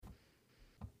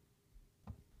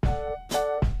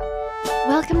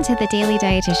Welcome to the Daily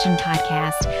Dietitian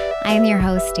Podcast. I am your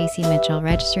host, Stacey Mitchell,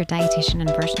 registered dietitian and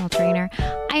personal trainer.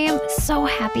 I am so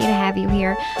happy to have you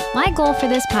here. My goal for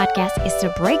this podcast is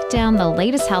to break down the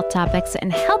latest health topics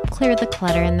and help clear the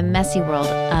clutter in the messy world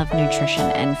of nutrition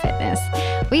and fitness.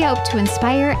 We hope to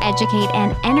inspire, educate,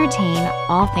 and entertain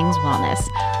all things wellness.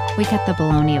 We cut the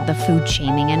baloney of the food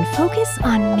shaming and focus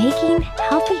on making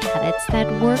healthy habits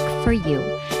that work for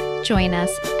you. Join us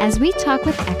as we talk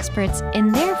with experts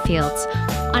in their fields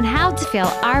on how to feel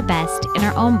our best in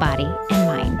our own body and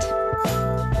mind.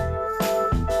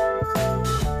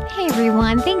 Hey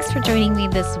everyone, thanks for joining me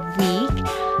this week.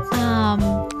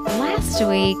 Last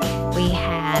week we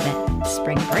had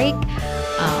spring break,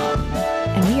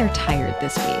 and we are tired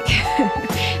this week.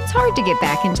 It's hard to get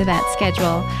back into that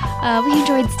schedule. We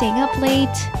enjoyed staying up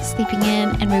late, sleeping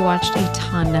in, and we watched a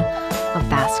ton of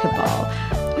basketball.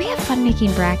 We have fun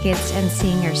making brackets and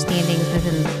seeing our standings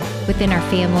within our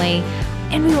family.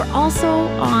 And we were also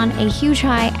on a huge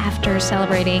high after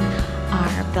celebrating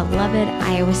our beloved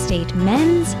Iowa State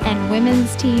men's and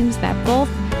women's teams that both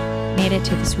made it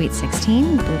to the Sweet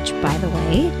 16, which, by the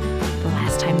way, the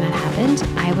last time that happened,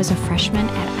 I was a freshman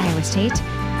at Iowa State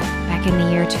back in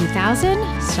the year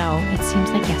 2000, so it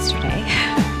seems like yesterday.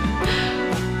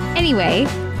 Anyway,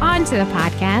 on to the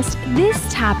podcast.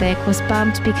 This topic was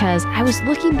bumped because I was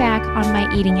looking back on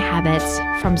my eating habits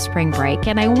from spring break,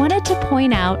 and I wanted to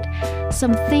point out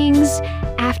some things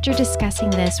after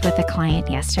discussing this with a client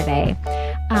yesterday.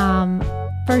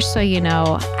 First, so you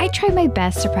know, I try my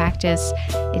best to practice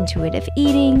intuitive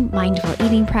eating, mindful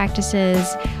eating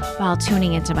practices while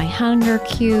tuning into my hunger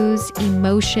cues,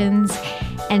 emotions,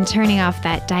 and turning off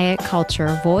that diet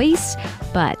culture voice.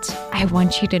 But I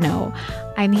want you to know,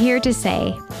 I'm here to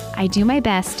say I do my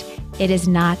best. It is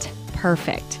not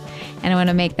perfect. And I want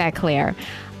to make that clear.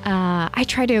 I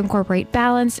try to incorporate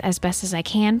balance as best as I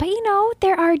can. But you know,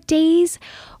 there are days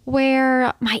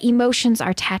where my emotions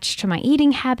are attached to my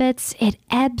eating habits. It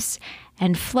ebbs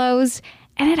and flows,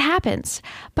 and it happens.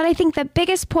 But I think the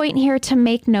biggest point here to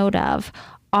make note of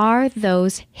are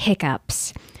those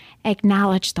hiccups.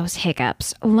 Acknowledge those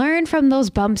hiccups. Learn from those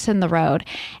bumps in the road.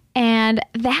 And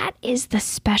that is the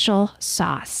special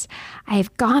sauce.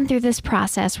 I've gone through this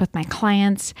process with my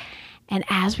clients, and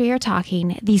as we are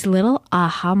talking, these little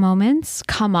aha moments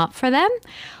come up for them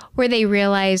where they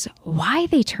realize why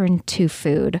they turned to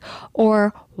food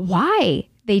or why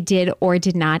they did or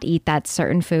did not eat that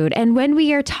certain food. And when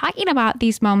we are talking about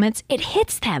these moments, it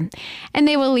hits them. And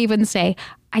they will even say,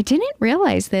 I didn't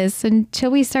realize this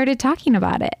until we started talking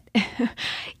about it.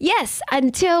 Yes,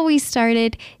 until we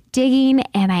started digging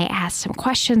and I asked some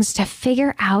questions to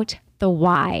figure out the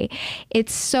why.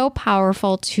 It's so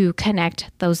powerful to connect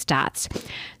those dots.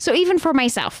 So even for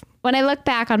myself, when I look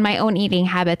back on my own eating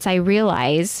habits, I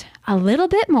realize a little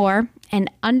bit more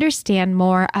and understand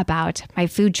more about my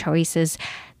food choices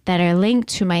that are linked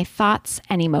to my thoughts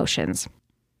and emotions.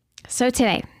 So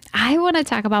today, I want to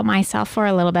talk about myself for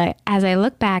a little bit as I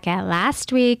look back at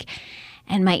last week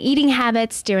and my eating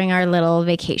habits during our little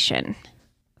vacation.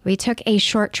 We took a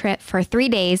short trip for 3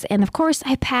 days, and of course,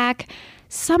 I pack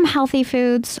some healthy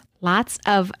foods, lots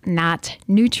of not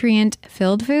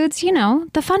nutrient-filled foods, you know,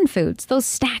 the fun foods, those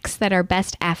snacks that are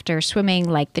best after swimming,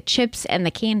 like the chips and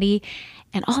the candy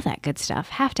and all that good stuff.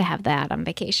 Have to have that on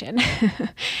vacation.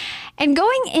 And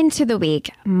going into the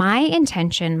week, my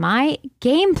intention, my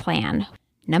game plan,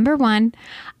 number one,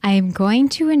 I am going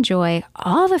to enjoy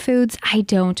all the foods I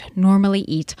don't normally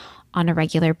eat on a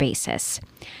regular basis.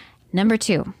 Number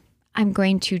two, I'm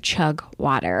going to chug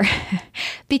water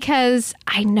because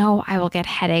I know I will get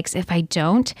headaches if I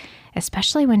don't,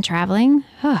 especially when traveling.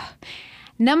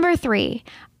 Number three,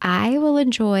 I will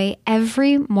enjoy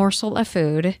every morsel of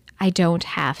food I don't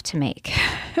have to make.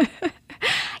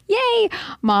 Yay,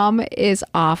 Mom is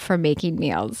off from making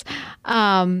meals.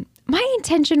 My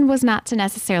intention was not to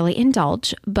necessarily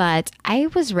indulge, but I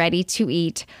was ready to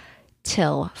eat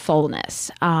till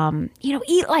fullness.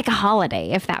 Eat like a holiday,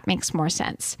 if that makes more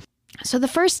sense. So the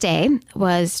first day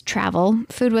was travel.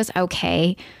 Food was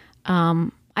okay.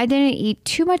 I didn't eat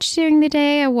too much during the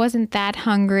day. I wasn't that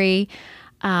hungry.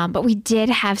 But we did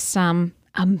have some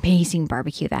amazing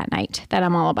barbecue that night that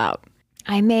I'm all about.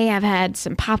 I may have had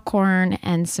some popcorn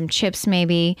and some chips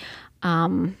maybe. But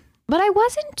I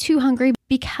wasn't too hungry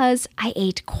because I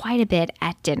ate quite a bit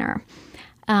at dinner.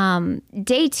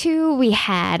 Day two, we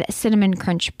had cinnamon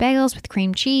crunch bagels with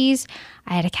cream cheese.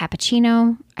 I had a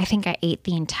cappuccino. I think I ate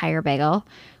the entire bagel,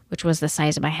 which was the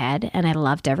size of my head, and I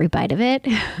loved every bite of it.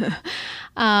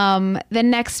 The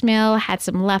next meal had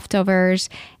some leftovers,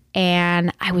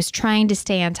 and I was trying to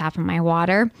stay on top of my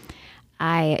water.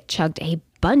 I chugged a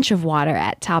bunch of water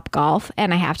at Topgolf,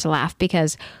 and I have to laugh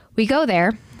because we go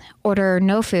there, order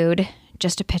no food,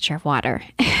 just a pitcher of water.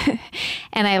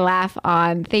 And I laugh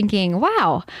on thinking,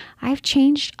 wow, I've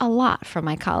changed a lot from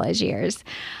my college years.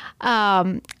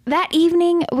 That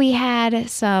evening, we had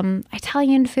some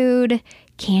Italian food,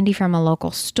 candy from a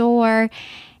local store.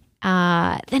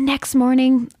 The next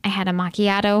morning, I had a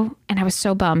macchiato, and I was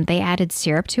so bummed. They added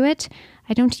syrup to it.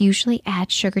 I don't usually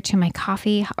add sugar to my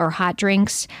coffee or hot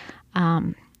drinks.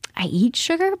 I eat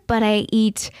sugar, but I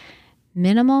eat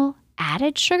minimal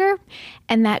added sugar,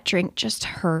 and that drink just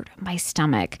hurt my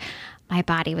stomach. My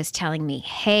body was telling me,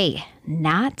 hey,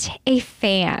 not a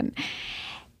fan.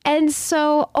 And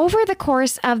so over the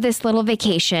course of this little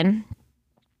vacation,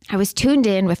 I was tuned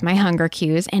in with my hunger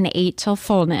cues and ate till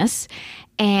fullness.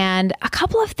 And a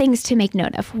couple of things to make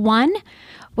note of. One,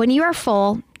 when you are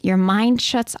full, your mind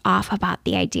shuts off about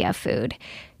the idea of food.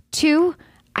 Two,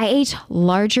 I ate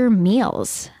larger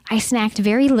meals. I snacked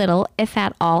very little, if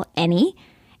at all, any.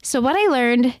 So what I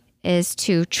learned is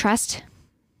to trust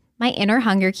my inner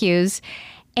hunger cues,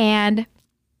 and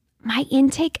my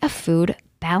intake of food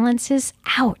balances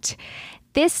out.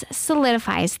 This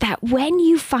solidifies that when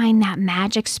you find that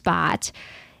magic spot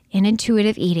in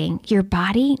intuitive eating, your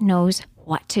body knows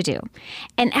what to do.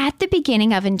 And at the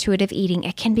beginning of intuitive eating,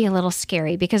 it can be a little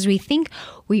scary because we think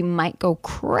we might go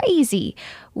crazy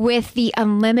with the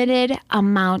unlimited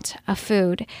amount of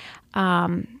food.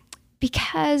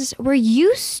 Because we're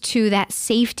used to that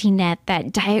safety net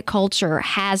that diet culture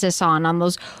has us on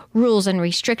those rules and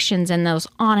restrictions and those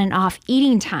on and off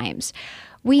eating times.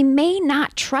 We may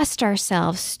not trust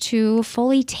ourselves to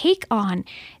fully take on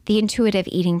the intuitive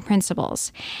eating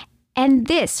principles. And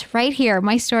this right here,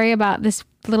 my story about this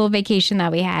little vacation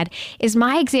that we had, is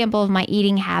my example of my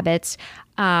eating habits,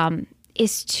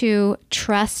 is to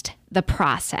trust the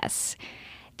process.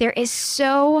 There is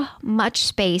so much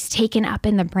space taken up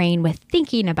in the brain with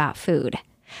thinking about food,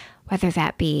 whether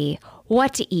that be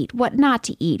what to eat, what not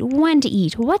to eat, when to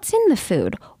eat, what's in the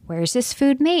food, where's this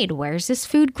food made, where's this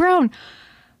food grown.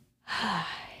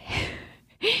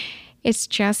 It's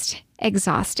just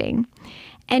exhausting.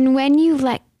 And when you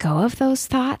let go of those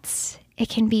thoughts, it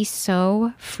can be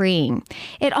so freeing.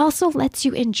 It also lets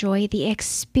you enjoy the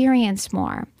experience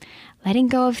more. Letting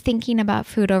go of thinking about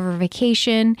food over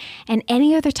vacation and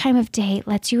any other time of day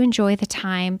lets you enjoy the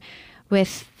time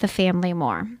with the family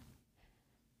more.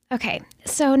 Okay,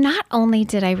 so not only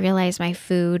did I realize my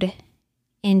food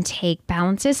intake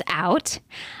balances out,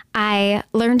 I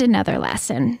learned another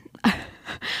lesson.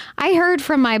 I heard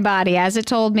from my body as it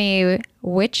told me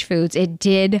which foods it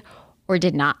did or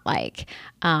did not like.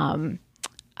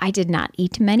 I did not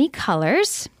eat many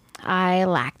colors. I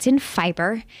lacked in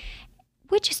fiber,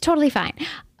 which is totally fine.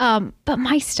 But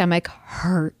my stomach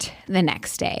hurt the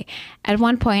next day. At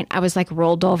one point, I was like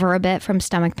rolled over a bit from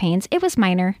stomach pains. It was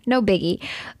minor, no biggie.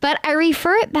 But I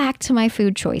refer it back to my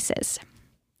food choices.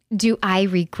 Do I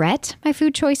regret my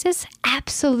food choices?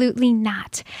 Absolutely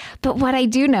not. But what I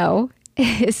do know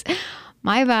is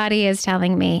my body is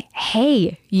telling me,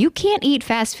 hey, you can't eat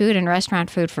fast food and restaurant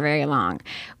food for very long,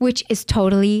 which is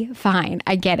totally fine.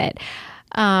 I get it.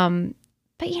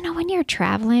 But you know, when you're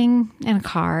traveling in a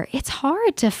car, it's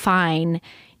hard to find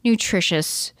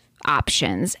nutritious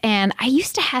options. And I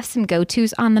used to have some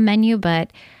go-tos on the menu,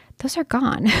 but those are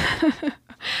gone.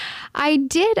 I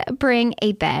did bring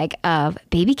a bag of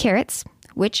baby carrots,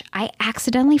 which I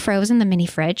accidentally froze in the mini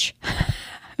fridge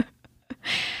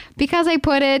because I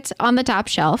put it on the top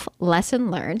shelf. Lesson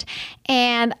learned.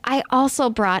 And I also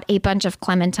brought a bunch of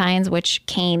clementines, which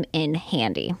came in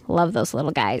handy. Love those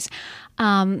little guys.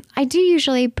 I do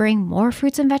usually bring more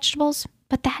fruits and vegetables,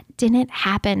 but that didn't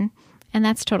happen, and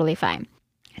that's totally fine.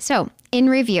 So, in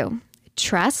review,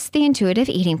 trust the intuitive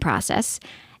eating process,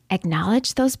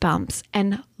 acknowledge those bumps,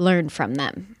 and learn from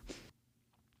them.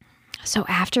 So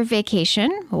after vacation,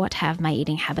 what have my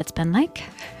eating habits been like?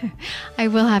 I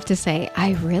will have to say,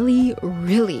 I really,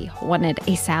 really wanted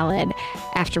a salad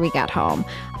after we got home.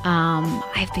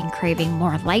 I've been craving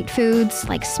more light foods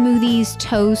like smoothies,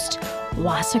 toast,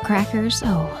 Wassa crackers.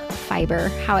 Oh, fiber,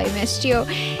 how I missed you.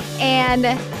 And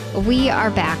we are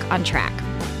back on track.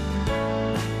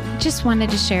 Just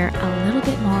wanted to share a little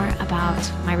bit more about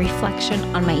my reflection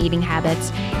on my eating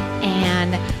habits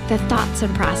and the thoughts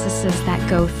and processes that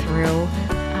go through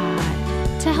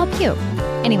to help you.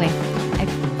 Anyway,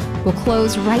 I will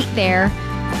close right there.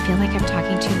 I feel like I'm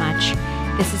talking too much.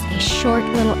 This is a short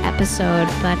little episode,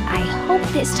 but I hope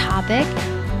this topic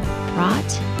brought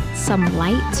some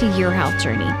light to your health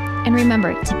journey. And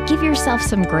remember to give yourself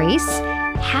some grace,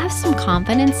 have some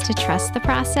confidence to trust the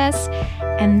process,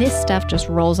 and this stuff just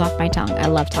rolls off my tongue. I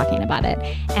love talking about it,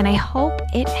 and I hope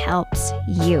it helps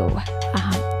you.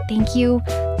 Thank you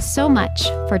so much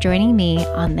for joining me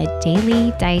on the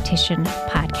Daily Dietitian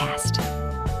Podcast.